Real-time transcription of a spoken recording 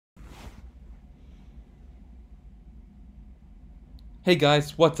Hey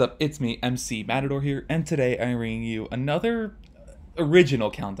guys, what's up? It's me, MC Matador here, and today I'm bringing you another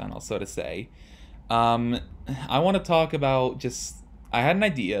original countdown, so to say. Um, I want to talk about I had an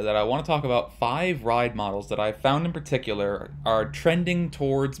idea that I want to talk about 5 ride models that I found in particular are trending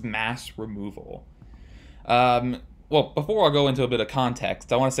towards mass removal. Well, before I go into a bit of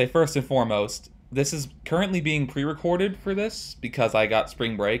context, I want to say first and foremost, this is currently being pre-recorded for this because I got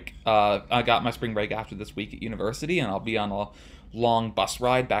spring break. I got my spring break after this week at university, and I'll be on a long bus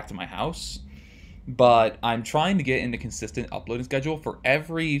ride back to my house. But I'm trying to get into consistent uploading schedule for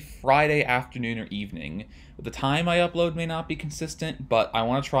every Friday afternoon or evening. The time I upload may not be consistent, but I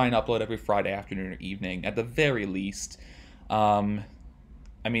want to try and upload every Friday afternoon or evening at the very least. Um,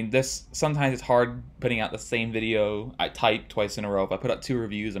 I mean, this sometimes it's hard putting out the same video. I type twice in a row. If I put out 2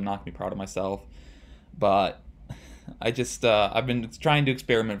 reviews, I'm not gonna be proud of myself. But I've been trying to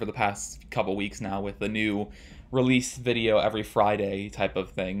experiment for the past couple weeks now with the new release video every Friday type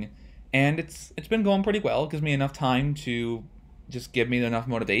of thing, and it's been going pretty well. It gives me enough time to just give me enough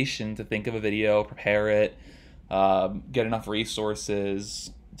motivation to think of a video, prepare it, get enough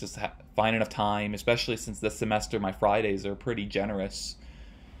resources, find enough time. Especially since this semester my Fridays are pretty generous.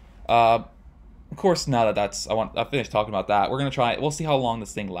 Uh, of course, now that I finished talking about that. We'll see how long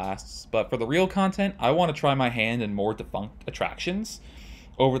this thing lasts. But for the real content, I want to try my hand in more defunct attractions.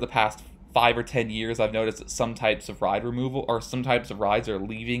 Over the past 5 or 10 years, I've noticed that some types of ride removal or some types of rides are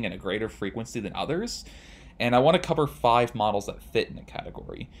leaving at a greater frequency than others. And I want to cover 5 models that fit in the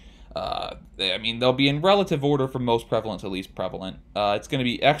category. I mean, they'll be in relative order from most prevalent to least prevalent. It's going to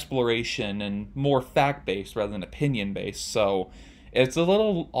be exploration and more fact-based rather than opinion-based. So it's a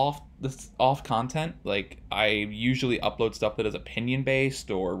little off content. Like, I usually upload stuff that is opinion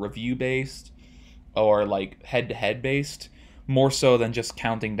based or review based or like head to head based, more so than just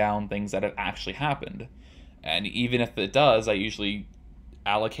counting down things that have actually happened. And even if it does, I usually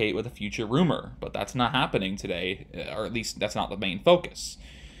allocate with a future rumor, but that's not happening today, or at least that's not the main focus.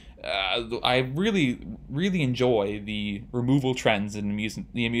 I really enjoy the removal trends in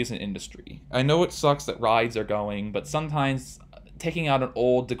the amusement industry. I know it sucks that rides are going, but sometimes taking out an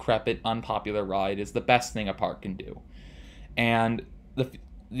old, decrepit, unpopular ride is the best thing a park can do. And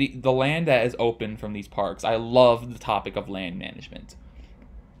the land that is open from these parks, I love the topic of land management.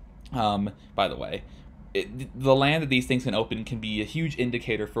 By the way, the land that these things can open can be a huge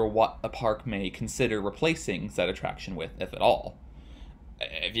indicator for what a park may consider replacing said attraction with, if at all.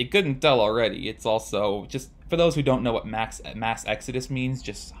 If you couldn't tell already, it's also, just for those who don't know what mass exodus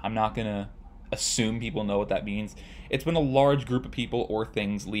means, I'm not gonna assume people know what that means. It's when a large group of people or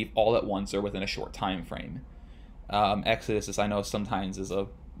things leave all at once or within a short time frame. Exodus, I know sometimes is a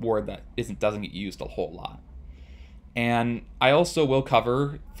word that doesn't get used a whole lot. And I also will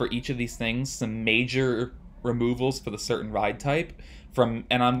cover for each of these things some major removals for the certain ride type and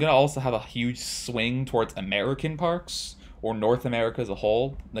I'm gonna also have a huge swing towards American parks or North America as a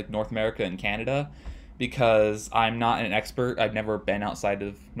whole, like North America and Canada, because I'm not an expert. I've never been outside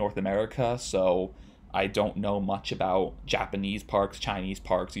of North America, so I don't know much about Japanese parks, Chinese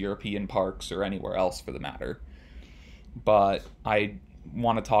parks, European parks, or anywhere else for the matter. But I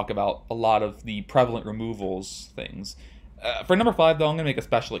want to talk about a lot of the prevalent removals things. For number 5, though, I'm going to make a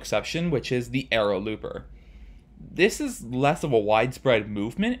special exception, which is the Arrow Looper. This is less of a widespread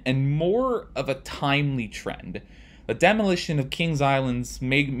movement and more of a timely trend. The demolition of Kings Island's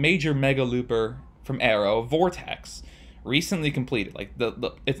major mega looper from Arrow, Vortex, recently completed. Like,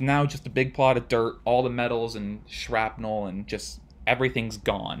 it's now just a big plot of dirt, all the metals and shrapnel and just everything's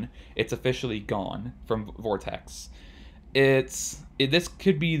gone. It's officially gone from Vortex. This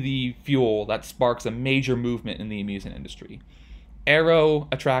could be the fuel that sparks a major movement in the amusement industry. Arrow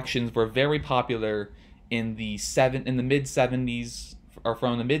attractions were very popular in the mid 70s, or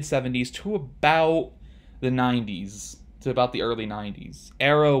from the mid 70s to about the 90s, to about the early 90s.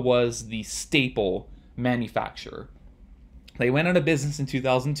 Arrow was the staple manufacturer. They went out of business in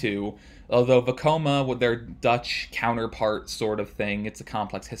 2002, although Vekoma, with their Dutch counterpart sort of thing, it's a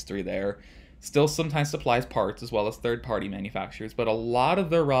complex history there, still sometimes supplies parts as well as third-party manufacturers, but a lot of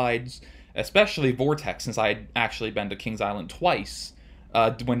their rides, especially Vortex, since I had actually been to Kings Island twice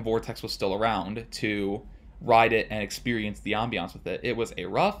when Vortex was still around to ride it and experience the ambiance with it. It was a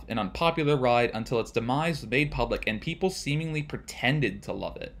rough and unpopular ride until its demise was made public and people seemingly pretended to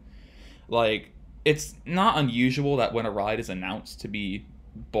love it. Like, it's not unusual that when a ride is announced to be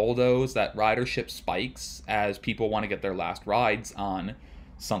bulldozed, that ridership spikes as people want to get their last rides on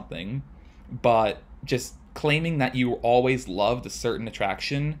something. But just claiming that you always loved a certain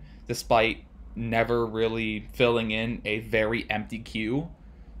attraction despite never really filling in a very empty queue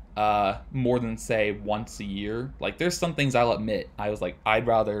more than say once a year. Like there's some things I'll admit I was like I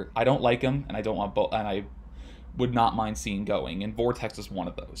don't like them and I don't want both and I would not mind seeing going, and Vortex is one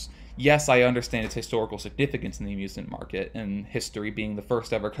of those. Yes, I understand its historical significance in the amusement market and history being the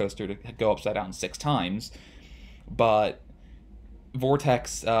first ever coaster to go upside down 6 times, but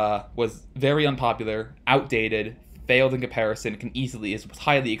Vortex was very unpopular, outdated, failed in comparison, is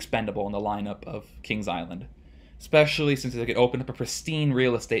highly expendable in the lineup of Kings Island. Especially since it could open up a pristine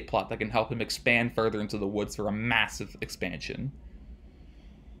real estate plot that can help him expand further into the woods for a massive expansion.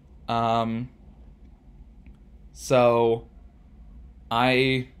 So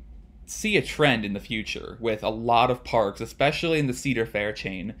I see a trend in the future with a lot of parks, especially in the Cedar Fair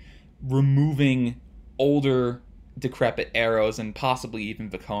chain, removing older, decrepit Arrows and possibly even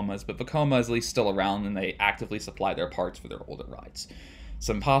Vekomas, but Vekoma is at least still around and they actively supply their parts for their older rides.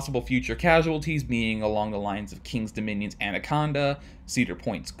 Some possible future casualties being along the lines of King's Dominion's Anaconda, Cedar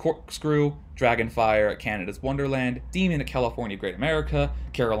Point's Corkscrew, Dragonfire at Canada's Wonderland, Demon at California Great America,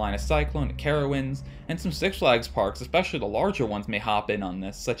 Carolina Cyclone at Carowinds, and some Six Flags parks, especially the larger ones, may hop in on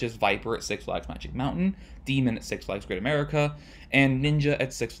this, such as Viper at Six Flags Magic Mountain, Demon at Six Flags Great America, and Ninja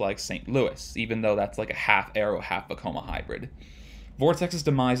at Six Flags St. Louis, even though that's like a half Arrow, half Vekoma hybrid. Vortex's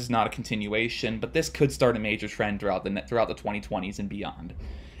demise is not a continuation, but this could start a major trend throughout the 2020s and beyond.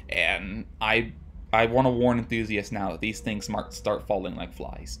 And I want to warn enthusiasts now that these things might start falling like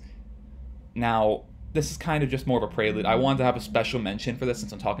flies. Now, this is kind of just more of a prelude. I wanted to have a special mention for this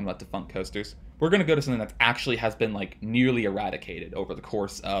since I'm talking about defunct coasters. We're going to go to something that actually has been like nearly eradicated over the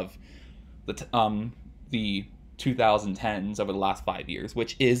course of the 2010s, over the last 5 years,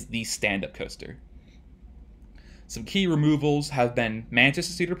 which is the stand-up coaster. Some key removals have been Mantis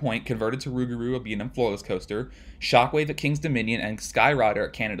at Cedar Point, converted to Rougarou, a B&M floorless coaster, Shockwave at King's Dominion, and Skyrider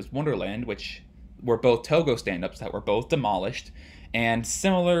at Canada's Wonderland, which were both Togo stand-ups that were both demolished, and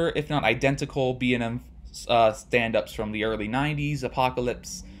similar, if not identical, B&M stand-ups from the early 90s,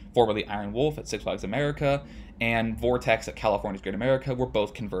 Apocalypse, formerly Iron Wolf at Six Flags America, and Vortex at California's Great America were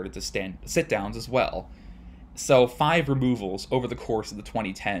both converted to sit-downs as well. So 5 removals over the course of the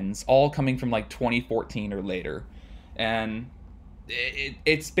 2010s, all coming from like 2014 or later. And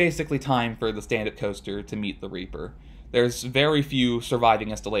it's basically time for the stand-up coaster to meet the Reaper. There's very few surviving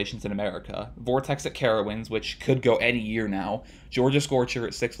installations in America. Vortex at Carowinds, which could go any year now, Georgia Scorcher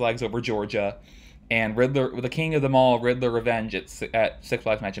at Six Flags Over Georgia, and Riddler, the king of them all, Riddler Revenge at Six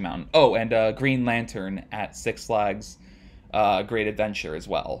Flags Magic Mountain. Oh, and Green Lantern at Six Flags Great Adventure as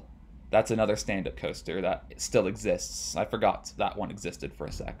well. That's another stand-up coaster that still exists. I forgot that one existed for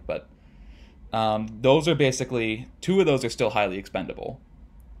a sec, but those are basically, 2 of those are still highly expendable.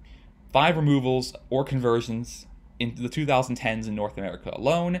 5 removals or conversions into the 2010s in North America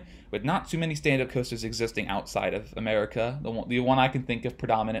alone, with not too many stand-up coasters existing outside of America. The one I can think of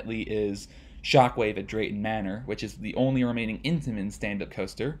predominantly is Shockwave at Drayton Manor, which is the only remaining Intamin stand-up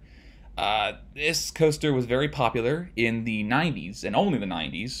coaster. This coaster was very popular in the 90s, and only the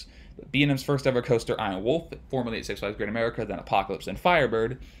 90s. B&M's first ever coaster, Iron Wolf, formerly at Six Flags Great America, then Apocalypse and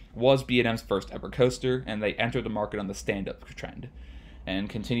Firebird, was B&M's first ever coaster, and they entered the market on the stand-up trend, and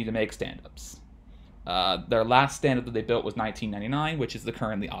continue to make stand-ups. Their last stand-up that they built was 1999, which is the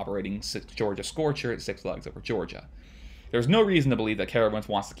currently operating Georgia Scorcher at Six Flags Over Georgia. There's no reason to believe that Carowinds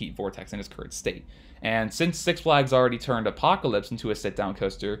wants to keep Vortex in its current state, and since Six Flags already turned Apocalypse into a sit-down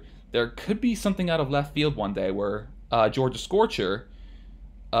coaster, there could be something out of left field one day where Georgia Scorcher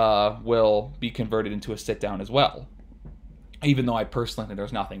will be converted into a sit-down as well. Even though I personally think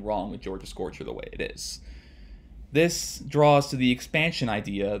there's nothing wrong with Georgia Scorcher the way it is. This draws to the expansion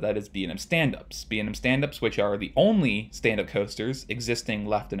idea that is B&M stand-ups. B&M stand-ups, which are the only stand-up coasters existing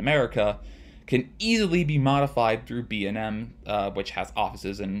left in America, can easily be modified through B&M, which has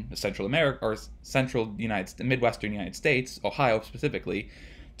offices in Central America, or Midwestern United States, Ohio specifically,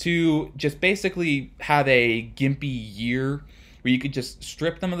 to just basically have a gimpy year where you could just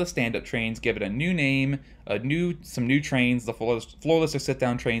strip them of the stand-up trains, give it a new name, some new trains, the floorless or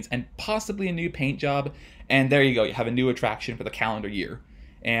sit-down trains, and possibly a new paint job, and there you go, you have a new attraction for the calendar year.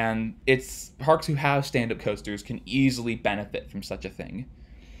 And parks who have stand-up coasters can easily benefit from such a thing.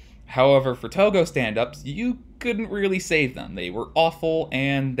 However, for Togo stand-ups, you couldn't really save them. They were awful,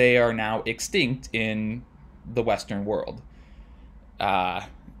 and they are now extinct in the Western world.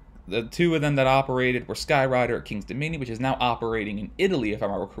 The 2 of them that operated were Skyrider at King's Dominion, which is now operating in Italy, if I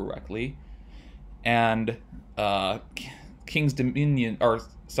remember correctly, and King's Dominion,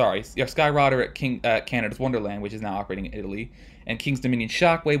 Skyrider at Canada's Wonderland, which is now operating in Italy, and King's Dominion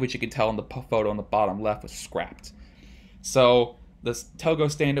Shockwave, which you can tell in the photo on the bottom left, was scrapped. So the Togo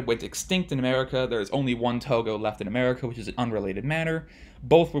stand-up went extinct in America. There is only one Togo left in America, which is an unrelated manor,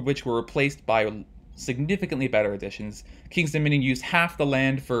 both of which were replaced by significantly better additions. King's Dominion used half the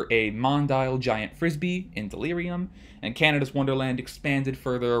land for a Mondile giant frisbee in Delirium, and Canada's Wonderland expanded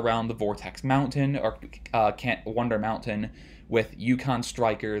further around the Vortex Mountain, or Wonder Mountain, with Yukon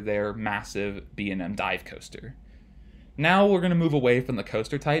Striker, their massive B&M dive coaster. Now we're going to move away from the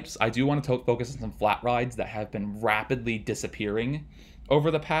coaster types. I do want to focus on some flat rides that have been rapidly disappearing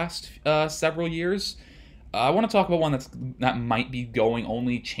over the past several years. I want to talk about one that might be going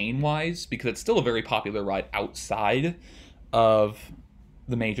only chain-wise, because it's still a very popular ride outside of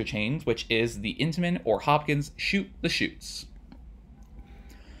the major chains, which is the Intamin or Hopkins Shoot the Chutes.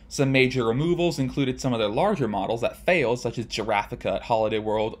 Some major removals included some of their larger models that failed, such as Giraffica at Holiday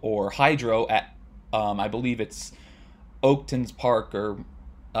World or Hydro at, I believe it's Oakton's Park, or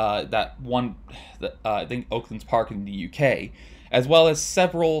I think Oakton's Park in the UK, as well as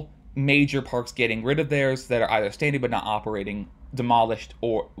several major parks getting rid of theirs that are either standing but not operating, demolished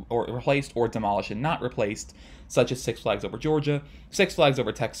or replaced, or demolished and not replaced, such as Six Flags Over Georgia, Six Flags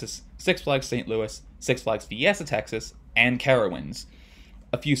Over Texas, Six Flags St. Louis, Six Flags Fiesta Texas, and Carowinds.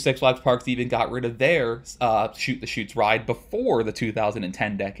 A few Six Flags parks even got rid of their Shoot the Chutes ride before the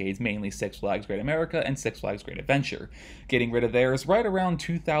 2010 decades, mainly Six Flags Great America and Six Flags Great Adventure, getting rid of theirs right around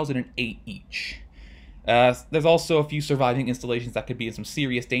 2008 each. There's also a few surviving installations that could be in some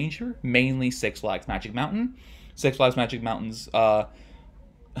serious danger, mainly Six Flags Magic Mountain. Six Flags Magic Mountain's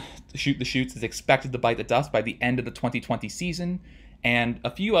Shoot the Chutes is expected to bite the dust by the end of the 2020 season, and a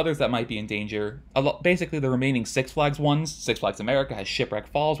few others that might be in danger. Basically, the remaining Six Flags ones. Six Flags America has Shipwreck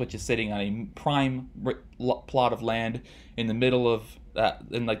Falls, which is sitting on a prime plot of land in the middle of,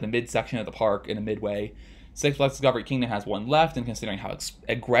 in like the midsection of the park, in a midway. Six Flags Discovery Kingdom has one left, and considering how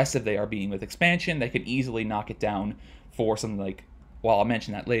aggressive they are being with expansion, they could easily knock it down for something like, well, I'll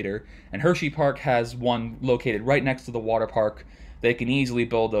mention that later. And Hershey Park has one located right next to the water park. They can easily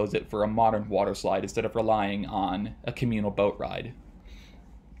bulldoze it for a modern water slide instead of relying on a communal boat ride,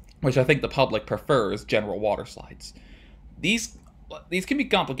 which I think the public prefers general water slides. These can be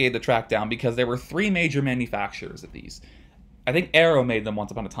complicated to track down because there were three major manufacturers of these. I think Arrow made them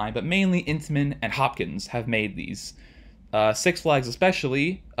once upon a time, but mainly Intamin and Hopkins have made these. Six Flags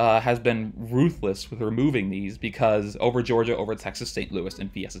especially has been ruthless with removing these because Over Georgia, Over Texas, St. Louis,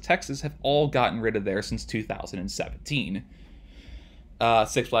 and Fiesta Texas have all gotten rid of theirs since 2017.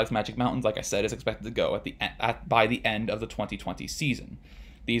 Six Flags Magic Mountains, like I said, is expected to go by the end of the 2020 season.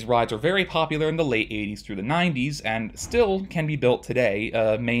 These rides were very popular in the late 80s through the 90s and still can be built today,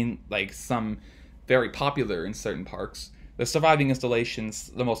 some very popular in certain parks. The surviving installations,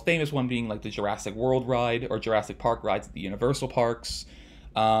 the most famous one being like the Jurassic World ride or Jurassic Park rides at the Universal Parks,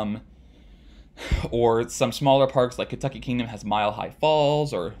 or some smaller parks like Kentucky Kingdom has Mile High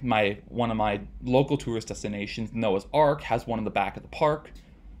Falls, or one of my local tourist destinations, Noah's Ark, has one in the back of the park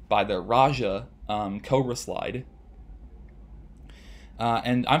by the Raja Cobra slide.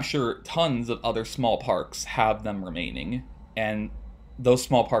 And I'm sure tons of other small parks have them remaining, and those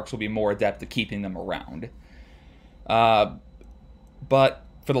small parks will be more adept at keeping them around. But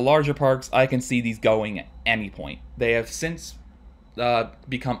for the larger parks, I can see these going at any point. They have since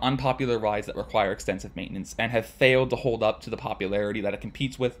become unpopular rides that require extensive maintenance and have failed to hold up to the popularity that it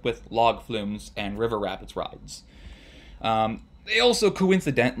competes with Log Flumes and River Rapids rides. They also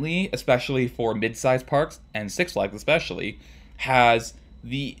coincidentally, especially for mid-sized parks, and Six Flags especially, has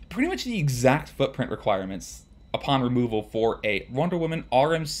pretty much the exact footprint requirements upon removal for a Wonder Woman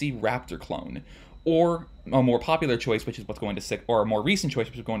RMC Raptor clone, or a more popular choice, which is what's going to or a more recent choice,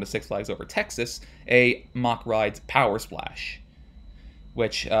 which is going to Six Flags Over Texas, a Mach Rides Power Splash,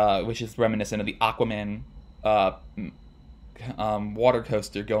 which is reminiscent of the Aquaman water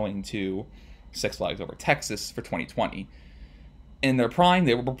coaster going to Six Flags Over Texas for 2020. In their prime,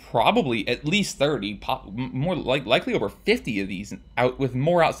 they were probably at least 30, more likely over 50 of these, with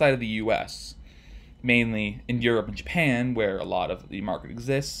more outside of the U.S., mainly in Europe and Japan, where a lot of the market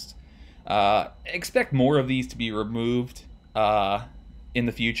exists. Expect more of these to be removed in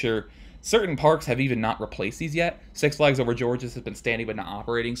the future. Certain parks have even not replaced these yet. Six Flags Over Georgia has been standing but not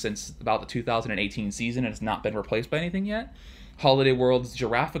operating since about the 2018 season and has not been replaced by anything yet. Holiday World's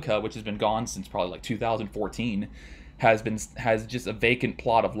Giraffica, which has been gone since probably like 2014, has just a vacant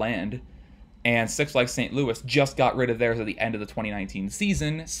plot of land. And Six Flags St. Louis just got rid of theirs at the end of the 2019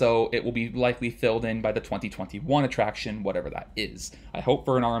 season, so it will be likely filled in by the 2021 attraction, whatever that is. I hope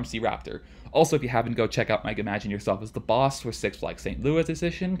for an RMC Raptor. Also, if you haven't, go check out my Imagine Yourself as the Boss for Six Flags St. Louis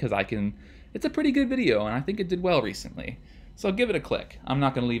edition, because it's a pretty good video, and I think it did well recently. So give it a click. I'm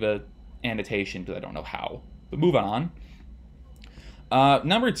not going to leave an annotation because I don't know how. But moving on.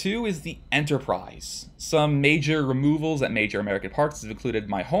 Number two is the Enterprise. Some major removals at major American parks have included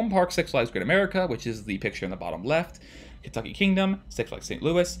my home park, Six Flags Great America, which is the picture in the bottom left, Kentucky Kingdom, Six Flags St.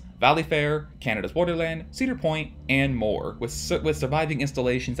 Louis, Valley Fair, Canada's Wonderland, Cedar Point, and more, with surviving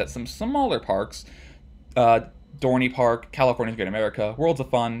installations at some smaller parks, Dorney Park, California's Great America, Worlds of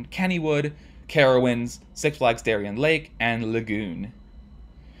Fun, Kennywood, Carowinds, Six Flags Darien Lake, and Lagoon.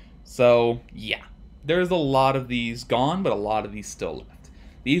 So, yeah. There's a lot of these gone, but a lot of these still left.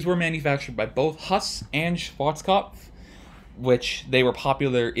 These were manufactured by both Huss and Schwarzkopf, which they were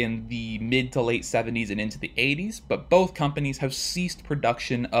popular in the mid to late 70s and into the 80s, but both companies have ceased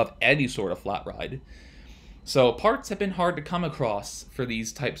production of any sort of flat ride. So parts have been hard to come across for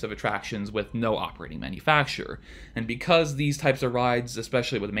these types of attractions with no operating manufacturer. And because these types of rides,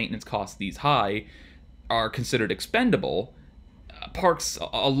 especially with maintenance costs these high, are considered expendable, parks,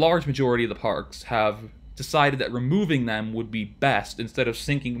 a large majority of the parks have decided that removing them would be best instead of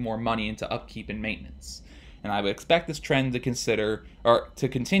sinking more money into upkeep and maintenance. And I would expect this trend to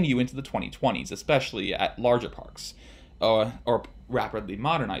continue into the 2020s, especially at larger parks, or rapidly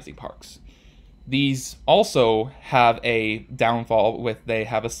modernizing parks. These also have a downfall they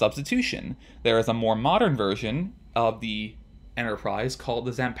have a substitution. There is a more modern version of the Enterprise called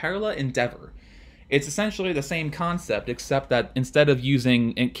the Zamperla Endeavor. It's essentially the same concept, except that instead of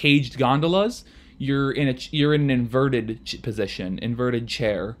using caged gondolas, you're in an inverted position, inverted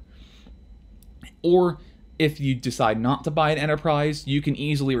chair. Or if you decide not to buy an Enterprise, you can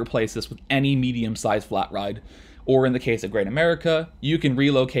easily replace this with any medium-sized flat ride. Or in the case of Great America, you can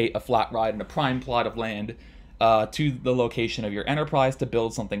relocate a flat ride in a prime plot of land to the location of your Enterprise to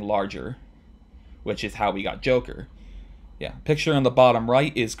build something larger, which is how we got Joker. Yeah, picture on the bottom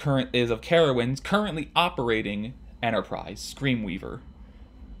right is of Carowinds currently operating Enterprise, Screamweaver.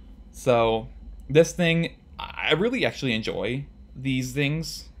 So this thing, I really actually enjoy these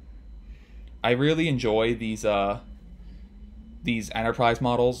things. I really enjoy these Enterprise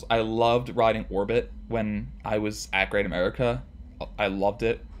models. I loved riding Orbit when I was at Great America. I loved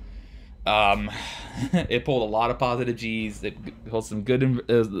it. It pulled a lot of positive G's. It pulled some good.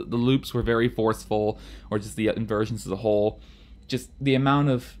 The loops were very forceful, or just the inversions as a whole. Just the amount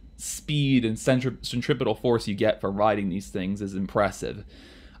of speed and centripetal force you get from riding these things is impressive.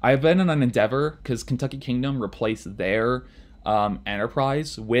 I've been on an Endeavor because Kentucky Kingdom replaced their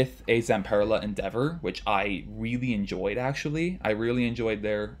Enterprise with a Zamperla Endeavor, which I really enjoyed. Actually, I really enjoyed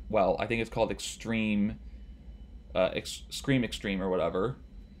their. Well, I think it's called Extreme Extreme or whatever.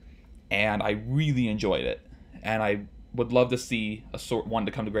 And I really enjoyed it, and I would love to see one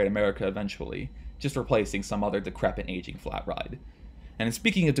to come to Great America eventually, just replacing some other decrepit aging flat ride. And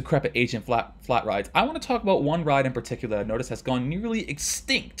speaking of decrepit aging flat rides, I want to talk about one ride in particular that I noticed has gone nearly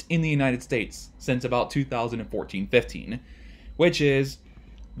extinct in the United States since about 2014-15, which is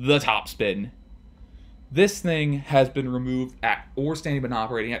the Top Spin. This thing has been removed or standing but not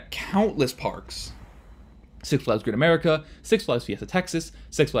operating at countless parks. Six Flags Great America, Six Flags Fiesta Texas,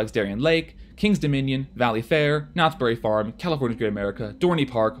 Six Flags Darien Lake, King's Dominion, Valley Fair, Knott's Berry Farm, California's Great America, Dorney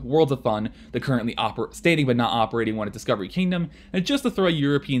Park, Worlds of Fun, the currently standing but not operating one at Discovery Kingdom, and just to throw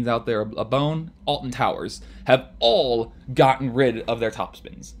Europeans out there a bone, Alton Towers, have all gotten rid of their top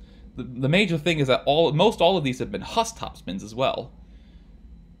spins. The major thing is that most all of these have been Huss top spins as well.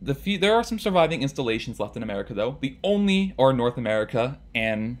 There are some surviving installations left in America, though. Or North America,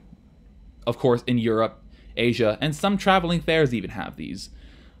 and of course in Europe, Asia, and some traveling fairs even have these.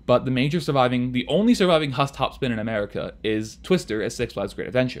 But the only surviving Huss top spin in America is Twister at Six Flags Great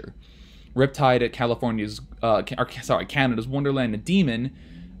Adventure. Riptide at Canada's Wonderland, and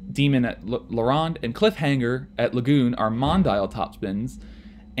Demon at Lorand, and Cliffhanger at Lagoon are Mondial top spins,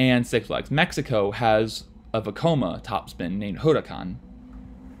 and Six Flags Mexico has a Vekoma top spin named Huracan.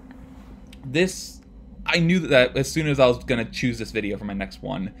 I knew that as soon as I was going to choose this video for my next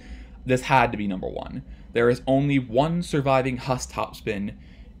one, this had to be number one. There is only one surviving Huss top spin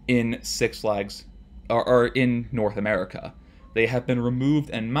in Six Flags, or in North America. They have been removed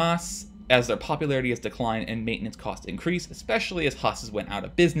en masse as their popularity has declined and maintenance costs increase, especially as Husses went out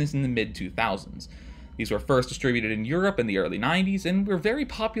of business in the mid-2000s. These were first distributed in Europe in the early 90s and were very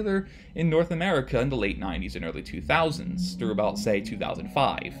popular in North America in the late 90s and early 2000s, through about, say,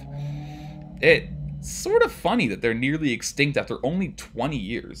 2005. It's sort of funny that they're nearly extinct after only 20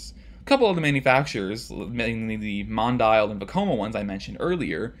 years. A couple of the manufacturers, mainly the Mondial and Vekoma ones I mentioned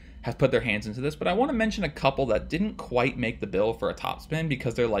earlier, have put their hands into this, but I want to mention a couple that didn't quite make the bill for a top spin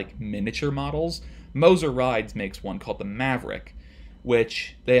because they're like miniature models. Moser Rides makes one called the Maverick,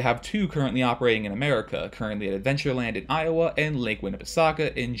 which they have two currently operating in America, currently at Adventureland in Iowa and Lake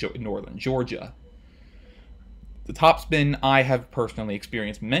Winnipesaukee in northern Georgia. The top spin I have personally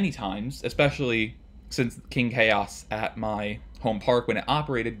experienced many times, especially since King Chaos at my home park, when it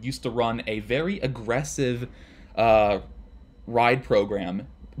operated, used to run a very aggressive ride program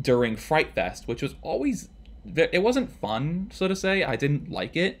during Fright Fest, which was always, it wasn't fun, so to say. I didn't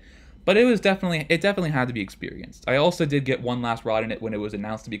like it, but it definitely had to be experienced. I also did get one last ride in it when it was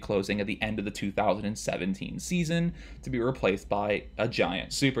announced to be closing at the end of the 2017 season, to be replaced by a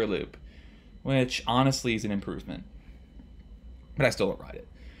giant super loop, which honestly is an improvement, but I still don't ride it.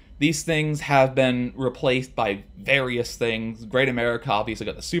 These things have been replaced by various things. Great America obviously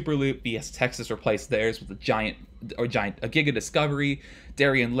got the Super Loop. VS Texas replaced theirs with a Giga Discovery.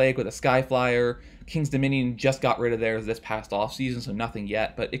 Darien Lake with a Skyflyer. King's Dominion just got rid of theirs this past offseason, so nothing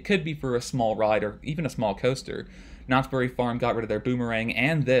yet, but it could be for a small ride or even a small coaster. Knott's Berry Farm got rid of their Boomerang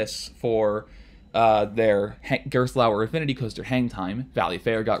and this for their Gerstlauer Infinity Coaster Hang Time. Valley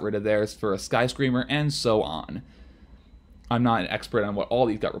Fair got rid of theirs for a Sky Screamer, and so on. I'm not an expert on what all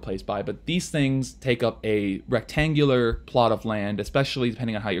these got replaced by, but these things take up a rectangular plot of land, especially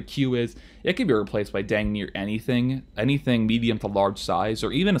depending on how your queue is. It can be replaced by dang near anything medium to large size,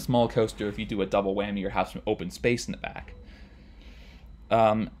 or even a small coaster if you do a double whammy or have some open space in the back.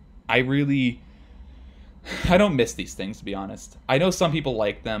 I don't miss these things, to be honest. I know some people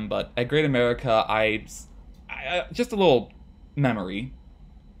like them, but at Great America, just a little memory.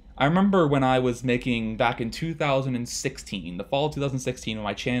 I remember when I was making, back in 2016, the fall of 2016, when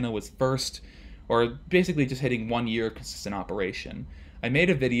my channel was first, or basically just hitting 1 year of consistent operation, I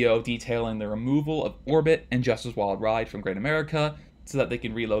made a video detailing the removal of Orbit and Justice Wild Ride from Great America so that they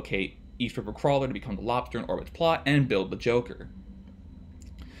can relocate East River Crawler to become the Lobster in Orbit's plot and build the Joker.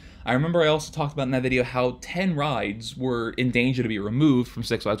 I remember I also talked about in that video how 10 rides were in danger to be removed from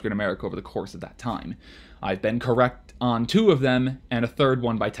Six Flags Great America over the course of that time. I've been correct on 2 of them, and a third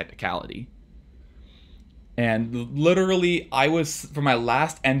one by technicality. And literally, for my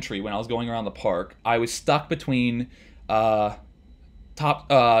last entry when I was going around the park, I was stuck between King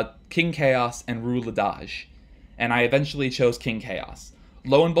Chaos and Rue Ladage, and I eventually chose King Chaos.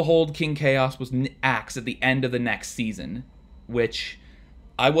 Lo and behold, King Chaos was axed at the end of the next season, which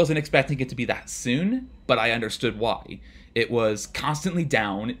I wasn't expecting it to be that soon, but I understood why. It was constantly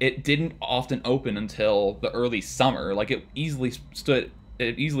down. It didn't often open until the early summer. Like, it easily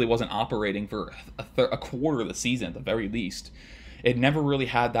wasn't operating for a quarter of the season at the very least. It never really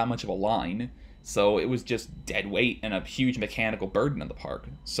had that much of a line, so it was just dead weight and a huge mechanical burden in the park.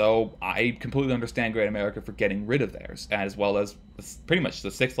 So I completely understand Great America for getting rid of theirs, as well as pretty much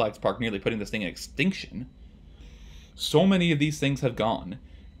the Six Flags Park nearly putting this thing in extinction. So many of these things have gone,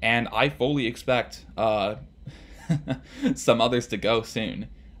 and I fully expect some others to go soon.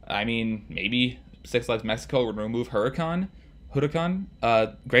 I mean, maybe Six Flags Mexico would remove Huracan.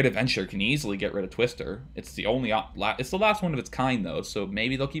 Great Adventure can easily get rid of Twister. It's the last one of its kind, though, so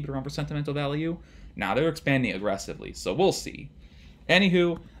maybe they'll keep it around for sentimental value. Now they're expanding aggressively, so we'll see.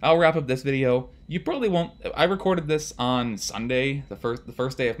 Anywho, I'll wrap up this video. You probably won't. I recorded this on Sunday, the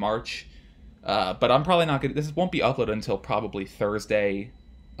first day of March, but I'm probably not gonna. This won't be uploaded until probably Thursday,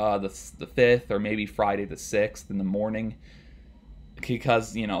 the 5th, or maybe Friday the 6th in the morning,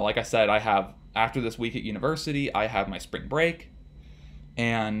 because, you know, like I said, after this week at university, I have my spring break,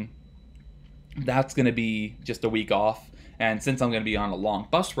 and that's going to be just a week off. And since I'm going to be on a long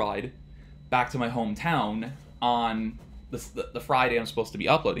bus ride back to my hometown on the Friday I'm supposed to be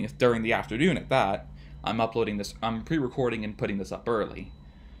uploading, it's during the afternoon at that, I'm pre-recording and putting this up early.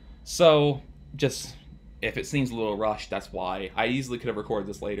 So, just, if it seems a little rushed, that's why. I easily could have recorded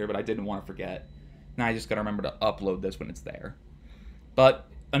this later, but I didn't want to forget. Now I just got to remember to upload this when it's there. But,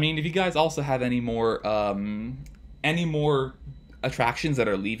 I mean, if you guys also have any more attractions that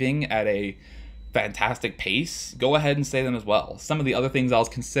are leaving at a fantastic pace, go ahead and say them as well. Some of the other things I was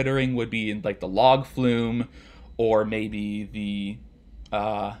considering would be like the log flume, or maybe the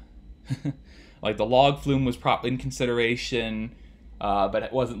like the log flume was in consideration, but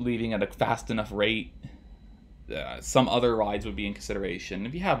it wasn't leaving at a fast enough rate. Some other rides would be in consideration.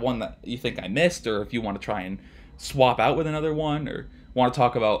 If you have one that you think I missed, or if you want to try and swap out with another one, or want to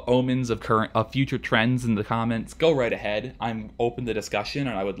talk about omens of future trends in the comments, go right ahead. I'm open to discussion,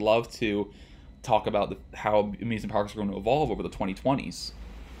 and I would love to talk about how amusement parks are going to evolve over the 2020s.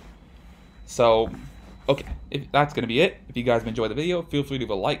 So, okay, that's going to be it. If you guys have enjoyed the video, feel free to leave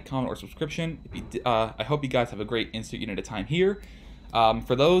a like, comment, or subscription. I hope you guys have a great insert unit of time here.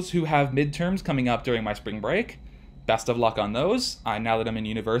 For those who have midterms coming up during my spring break, best of luck on those. Now that I'm in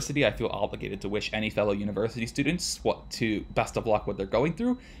university, I feel obligated to wish any fellow university students best of luck what they're going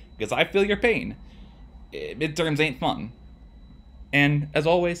through, because I feel your pain. Midterms ain't fun. And as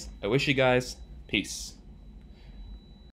always, I wish you guys peace.